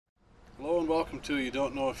welcome to You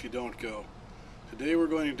Don't Know If You Don't Go. Today we're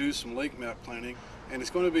going to do some lake map planning, and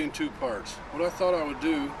it's going to be in two parts. What I thought I would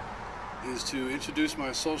do is to introduce my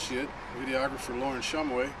associate, videographer Lauren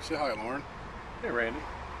Shumway. Say hi, Lauren. Hey, Randy.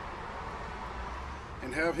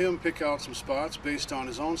 And have him pick out some spots based on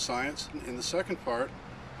his own science. In the second part,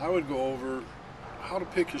 I would go over how to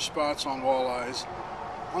pick your spots on walleyes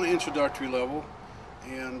on an introductory level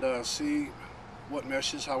and see what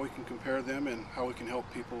meshes, how we can compare them, and how we can help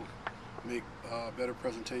people make better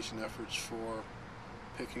presentation efforts for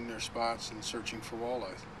picking their spots and searching for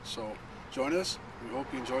walleyes. So join us. We hope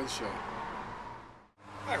you enjoy the show.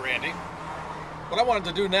 Hi, Randy. What I wanted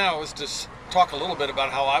to do now is just talk a little bit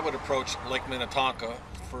about how I would approach Lake Minnetonka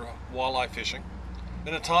for walleye fishing.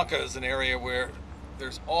 Minnetonka is an area where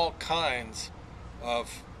there's all kinds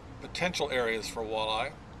of potential areas for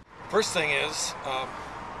walleye. First thing is,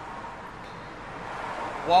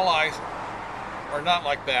 walleye are not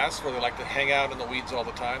like bass where they like to hang out in the weeds all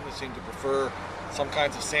the time. They seem to prefer some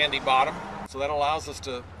kinds of sandy bottom. So that allows us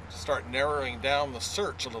to start narrowing down the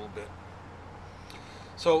search a little bit.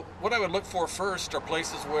 So what I would look for first are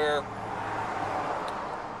places where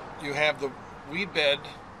you have the weed bed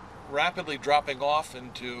rapidly dropping off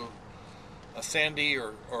into a sandy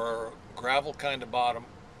or gravel kind of bottom.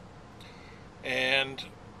 And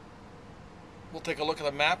we'll take a look at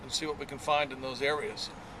the map and see what we can find in those areas.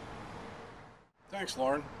 Thanks,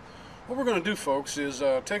 Lauren. What we're going to do, folks, is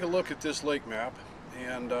take a look at this lake map,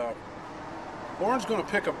 and Lauren's going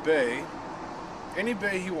to pick a bay, any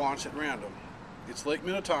bay he wants at random. It's Lake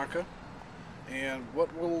Minnetonka, and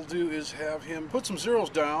what we'll do is have him put some zeros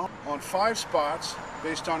down on 5 spots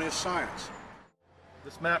based on his science.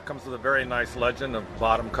 This map comes with a very nice legend of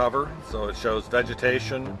bottom cover, so it shows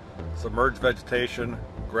vegetation, submerged vegetation,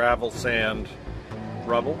 gravel, sand,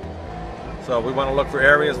 rubble. So we want to look for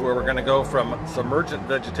areas where we're going to go from submergent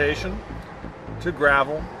vegetation to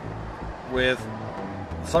gravel with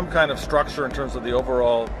some kind of structure in terms of the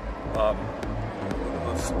overall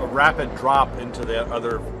a rapid drop into the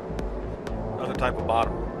other type of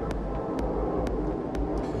bottom.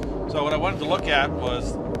 So what I wanted to look at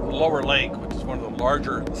was the lower lake, which is one of the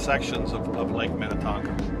larger sections of Lake Minnetonka.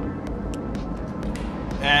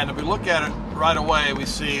 And if we look at it right away, we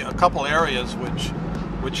see a couple areas which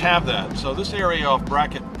have that. So this area off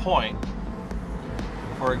Bracket Point,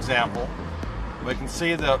 for example, we can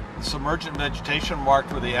see the submergent vegetation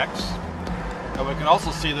marked with the X. And we can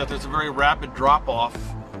also see that there's a very rapid drop-off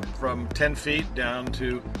from 10 feet down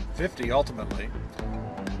to 50 ultimately,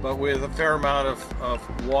 but with a fair amount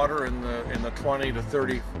of water in the 20 to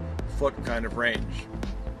 30 foot kind of range.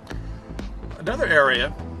 Another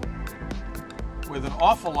area with an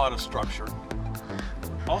awful lot of structure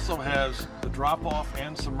also has the drop-off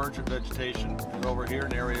and submergent vegetation is over here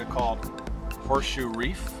in an area called Horseshoe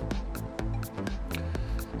Reef.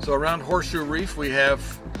 So around Horseshoe Reef we have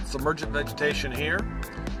submergent vegetation here,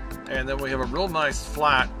 and then we have a real nice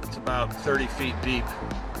flat that's about 30 feet deep.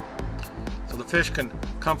 So the fish can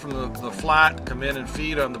come from the flat, come in and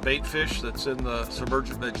feed on the bait fish that's in the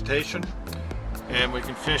submergent vegetation, and we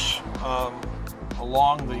can fish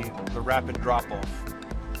along the rapid drop-off.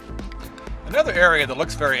 Another area that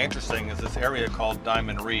looks very interesting is this area called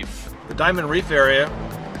Diamond Reef. The Diamond Reef area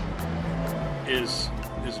is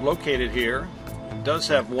located here. It does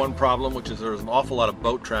have one problem, which is there's an awful lot of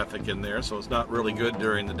boat traffic in there, so it's not really good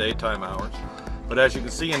during the daytime hours. But as you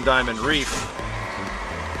can see in Diamond Reef,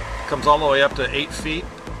 it comes all the way up to 8 feet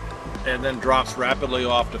and then drops rapidly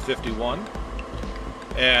off to 51.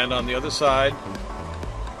 And on the other side,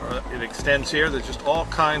 it extends here. There's just all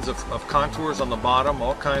kinds of contours on the bottom,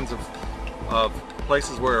 all kinds of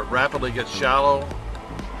places where it rapidly gets shallow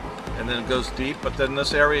and then it goes deep. But then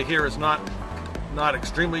this area here is not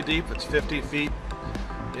extremely deep. It's 50 feet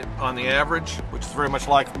on the average, which is very much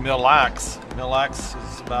like Mille Lacs. Mille Lacs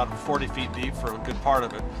is about 40 feet deep for a good part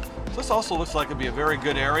of it. So this also looks like it'd be a very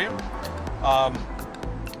good area.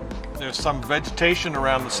 There's some vegetation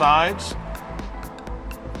around the sides,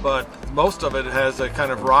 but most of it has a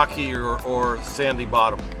kind of rocky or sandy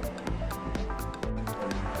bottom.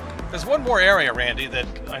 There's one more area, Randy, that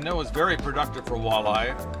I know is very productive for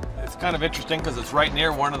walleye. It's kind of interesting because it's right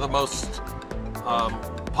near one of the most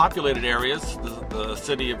populated areas, the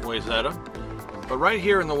city of Wayzata. But right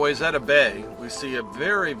here in the Wayzata Bay, we see a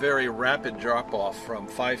very, very rapid drop-off from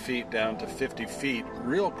 5 feet down to 50 feet,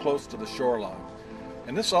 real close to the shoreline.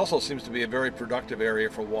 And this also seems to be a very productive area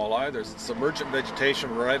for walleye. There's submergent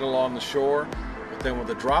vegetation right along the shore, but then with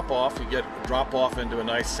the drop-off, you get a drop-off into a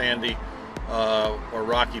nice sandy or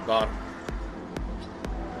rocky bottom.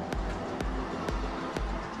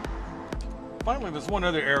 Finally, there's one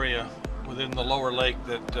other area within the lower lake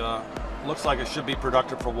that looks like it should be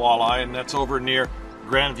productive for walleye, and that's over near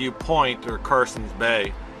Grandview Point or Carson's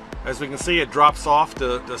Bay. As we can see, it drops off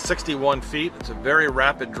to 61 feet. It's a very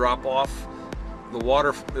rapid drop off. The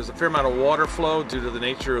water, there's a fair amount of water flow due to the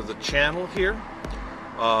nature of the channel here.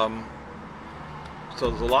 So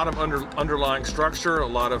there's a lot of underlying structure, a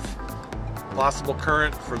lot of possible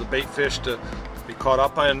current for the bait fish to be caught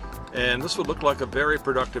up in. And this would look like a very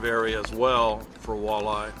productive area as well for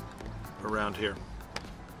walleye around here.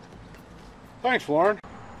 Thanks, Lauren.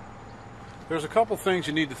 There's a couple things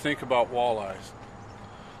you need to think about walleyes.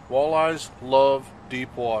 Walleyes love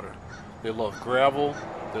deep water. They love gravel,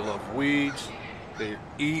 they love weeds, they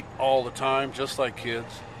eat all the time just like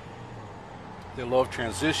kids. They love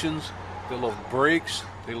transitions, they love breaks,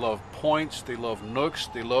 they love points, they love nooks,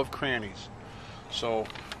 they love crannies. So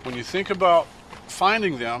when you think about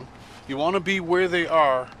finding them, you want to be where they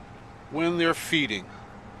are when they're feeding.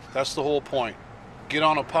 That's the whole point. Get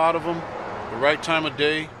on a pot of them the right time of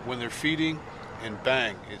day when they're feeding, and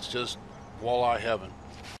bang, it's just walleye heaven.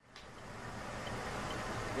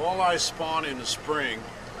 Walleyes spawn in the spring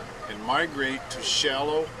and migrate to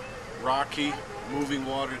shallow, rocky, moving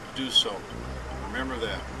water to do so. Remember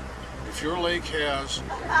that. If your lake has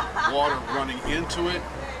water running into it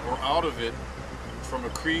or out of it from a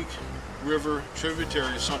creek, river,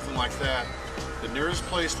 tributary, or something like that, the nearest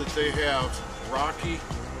place that they have rocky,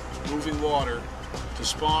 moving water to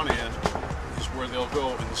spawn in is where they'll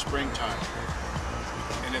go in the springtime.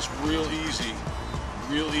 And it's real easy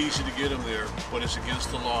to get them there, but it's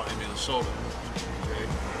against the law in Minnesota. Okay?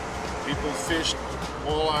 People fished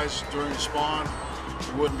walleyes during spawn,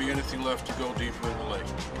 there wouldn't be anything left to go deeper in the lake.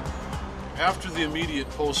 After the immediate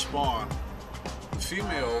post-spawn, the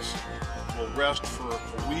females will rest for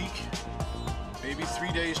a week, maybe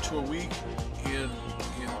 3 days to a week in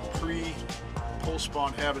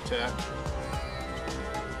pre-post-spawn habitat.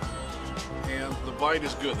 And the bite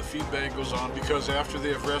is good, the feed bag goes on, because after they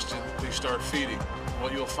have rested, they start feeding.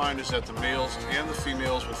 What you'll find is that the males and the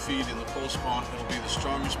females will feed in the post-spawn. It'll be the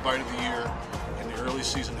strongest bite of the year in the early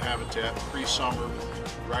season habitat, pre-summer,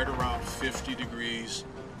 right around 50 degrees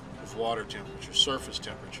of water temperature, surface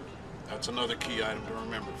temperature. That's another key item to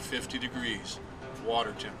remember, 50 degrees of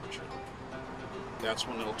water temperature. That's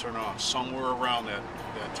when it'll turn on, somewhere around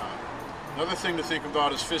that time. Another thing to think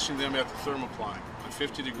about is fishing them at the thermocline.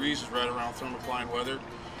 50 degrees is right around thermocline weather,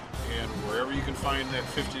 and wherever you can find that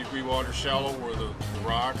 50-degree water shallow, where the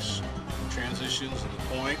rocks, the transitions, and the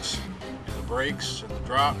points, and the breaks, and the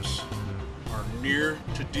drops are near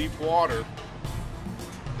to deep water,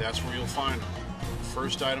 that's where you'll find them.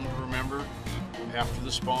 First item to remember after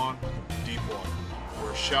the spawn, deep water.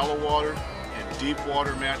 Where shallow water and deep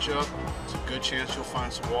water match up, it's a good chance you'll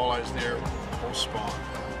find some walleyes there post-spawn.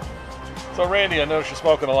 So Randy, I noticed you're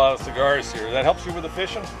smoking a lot of cigars here. That helps you with the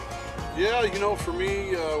fishing? Yeah, you know, for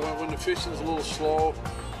me, when the fishing's a little slow,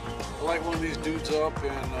 I light one of these dudes up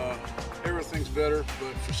and everything's better,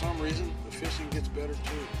 but for some reason, the fishing gets better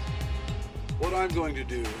too. What I'm going to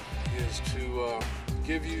do is to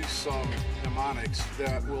give you some mnemonics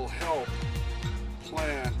that will help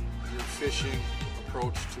plan your fishing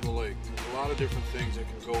approach to the lake. There's a lot of different things that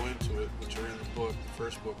can go into it, which are in the book, the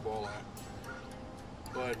first book, Walleye.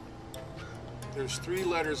 But there's 3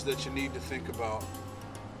 letters that you need to think about,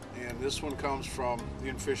 and this one comes from the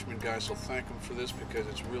In-Fisherman guy, so thank him for this because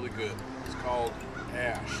it's really good. It's called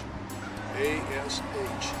ASH,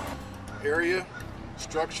 A-S-H, area,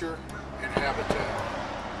 structure, and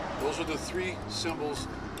habitat. Those are the 3 symbols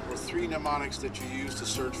or 3 mnemonics that you use to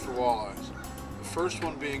search for walleyes. The first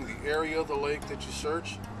one being the area of the lake that you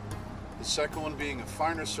search, the second one being a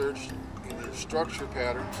finer search in their structure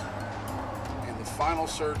patterns, and the final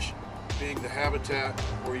search being the habitat,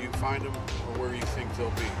 where you find them or where you think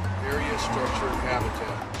they'll be. Area, structure, and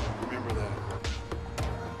habitat. Remember that.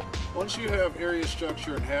 Once you have area,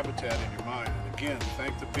 structure, and habitat in your mind, and again,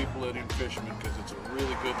 thank the people at In-Fisherman because it's a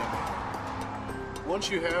really good mnemonic.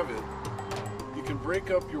 Once you have it, you can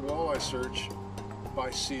break up your walleye search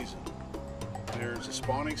by season. There's a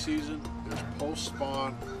spawning season, there's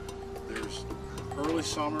post-spawn, there's early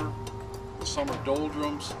summer, the summer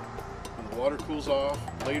doldrums, when the water cools off,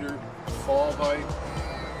 later fall bite,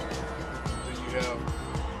 then you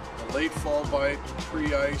have a late fall bite,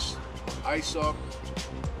 pre-ice, ice up,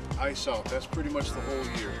 ice out. That's pretty much the whole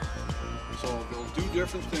year. So they'll do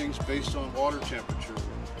different things based on water temperature,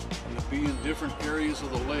 and they'll be in different areas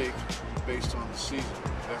of the lake based on the season.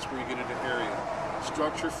 That's where you get into area.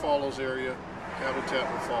 Structure follows area,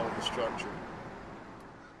 habitat will follow the structure.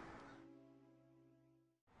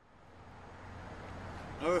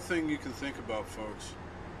 Another thing you can think about, folks,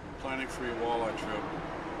 planning for your walleye trip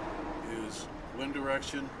is wind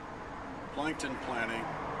direction plankton planting,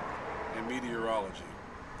 and meteorology.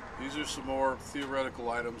 These are some more theoretical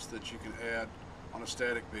items that you can add on a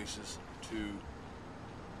static basis to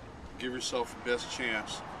give yourself the best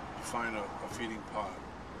chance to find a feeding pod.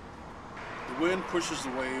 The wind pushes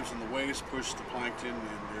the waves, and the waves push the plankton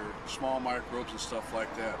and their small microbes and stuff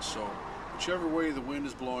like that. So whichever way the wind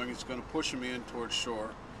is blowing, it's going to push them in towards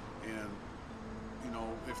shore. And you know,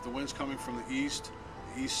 if the wind's coming from the east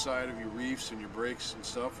side of your reefs and your breaks and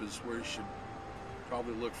stuff is where you should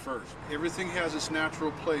probably look first. Everything has its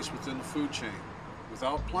natural place within the food chain.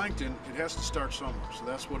 Without plankton, it has to start somewhere, so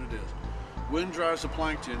that's what it is. Wind drives the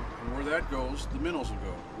plankton, and where that goes, the minnows will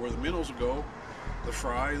go. Where the minnows will go, the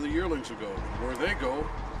fry and the yearlings will go. And where they go,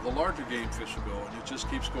 the larger game fish will go, and it just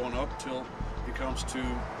keeps going up till it comes to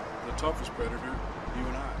the toughest predator, you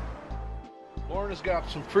and I. Lauren has got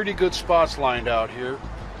some pretty good spots lined out here,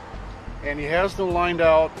 and he has them lined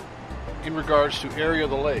out in regards to area of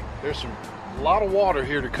the lake. There's a lot of water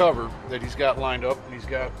here to cover that he's got lined up, and he's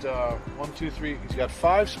got he's got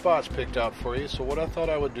 5 spots picked out for you. So what I thought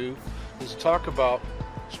I would do is talk about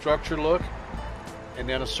structure look and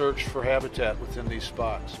then a search for habitat within these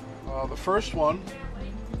spots. The first one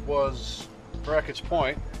was Brackett's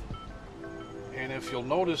Point, and if you'll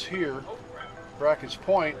notice here, Brackett's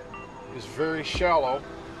Point is very shallow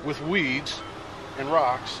with weeds and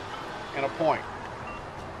rocks and a point.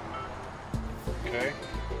 Okay.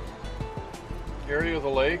 Area of the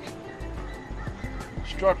lake,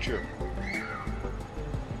 structure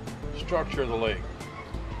of the lake,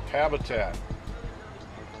 habitat.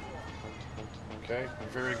 Okay,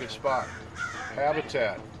 very good spot.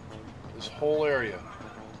 Habitat, this whole area.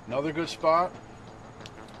 Another good spot,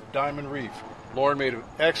 Diamond Reef. Lauren made an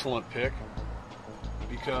excellent pick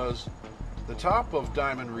because the top of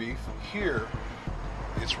Diamond Reef here,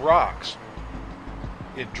 it's rocks.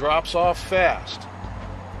 It drops off fast,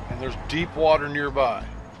 and there's deep water nearby.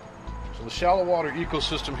 So the shallow water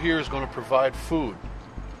ecosystem here is going to provide food.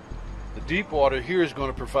 The deep water here is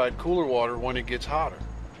going to provide cooler water when it gets hotter.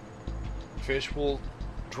 Fish will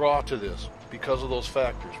draw to this because of those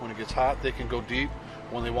factors. When it gets hot, they can go deep.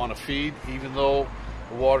 When they want to feed, even though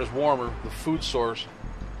the water is warmer, the food source,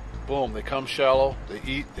 boom, they come shallow, they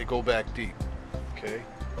eat, they go back deep. Okay.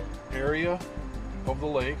 Area of the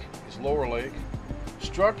lake is lower lake.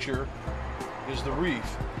 Structure is the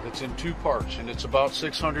reef that's in 2 parts, and it's about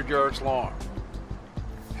 600 yards long.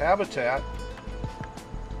 Habitat,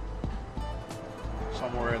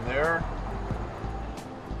 somewhere in there,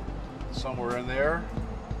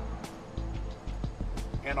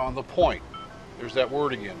 and on the point. There's that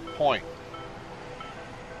word again, point.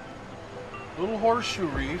 Little Horseshoe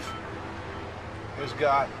Reef has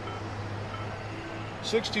got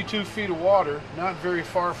 62 feet of water, not very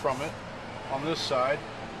far from it on this side.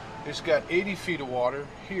 It's got 80 feet of water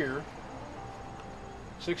here,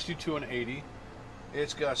 62 and 80.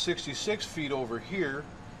 It's got 66 feet over here,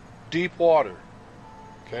 deep water.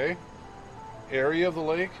 Okay? Area of the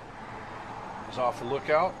lake is off the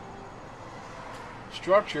lookout.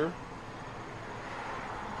 Structure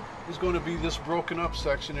is going to be this broken up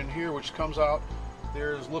section in here, which comes out.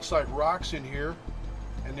 Looks like rocks in here,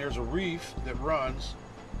 and there's a reef that runs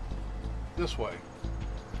this way.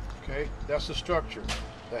 Okay, that's the structure.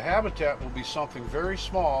 The habitat will be something very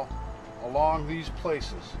small along these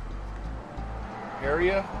places.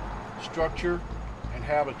 Area, structure, and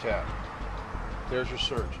habitat. There's your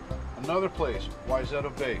search. Another place,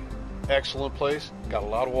 Walleyes Bay. Excellent place, got a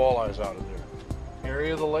lot of walleyes out of there.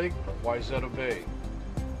 Area of the lake, Walleyes Bay.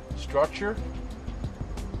 Structure,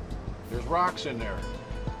 there's rocks in there.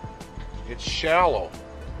 It's shallow.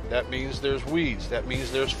 That means there's weeds. That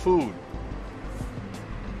means there's food.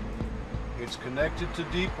 It's connected to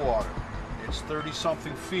deep water. It's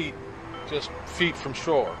 30-something feet, just feet from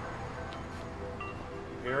shore.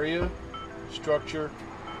 Area, structure,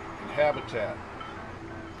 and habitat.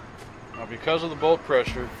 Now, because of the boat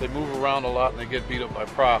pressure, they move around a lot and they get beat up by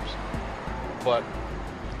props. But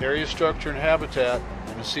area, structure, and habitat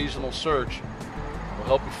and a seasonal search will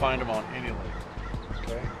help you find them on any lake.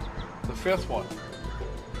 Okay. The 5th one,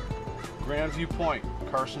 Grandview Point,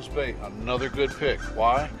 Carson's Bay. Another good pick.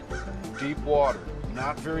 Why? Deep water.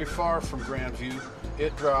 Not very far from Grandview.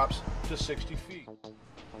 It drops to 60 feet.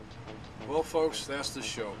 Well, folks, that's the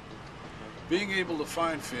show. Being able to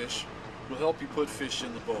find fish will help you put fish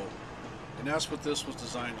in the bowl. And that's what this was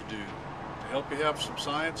designed to do. To help you have some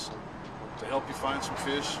science, to help you find some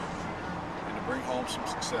fish, and to bring home some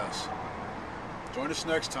success. Join us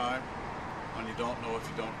next time on You Don't Know If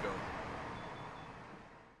You Don't Go.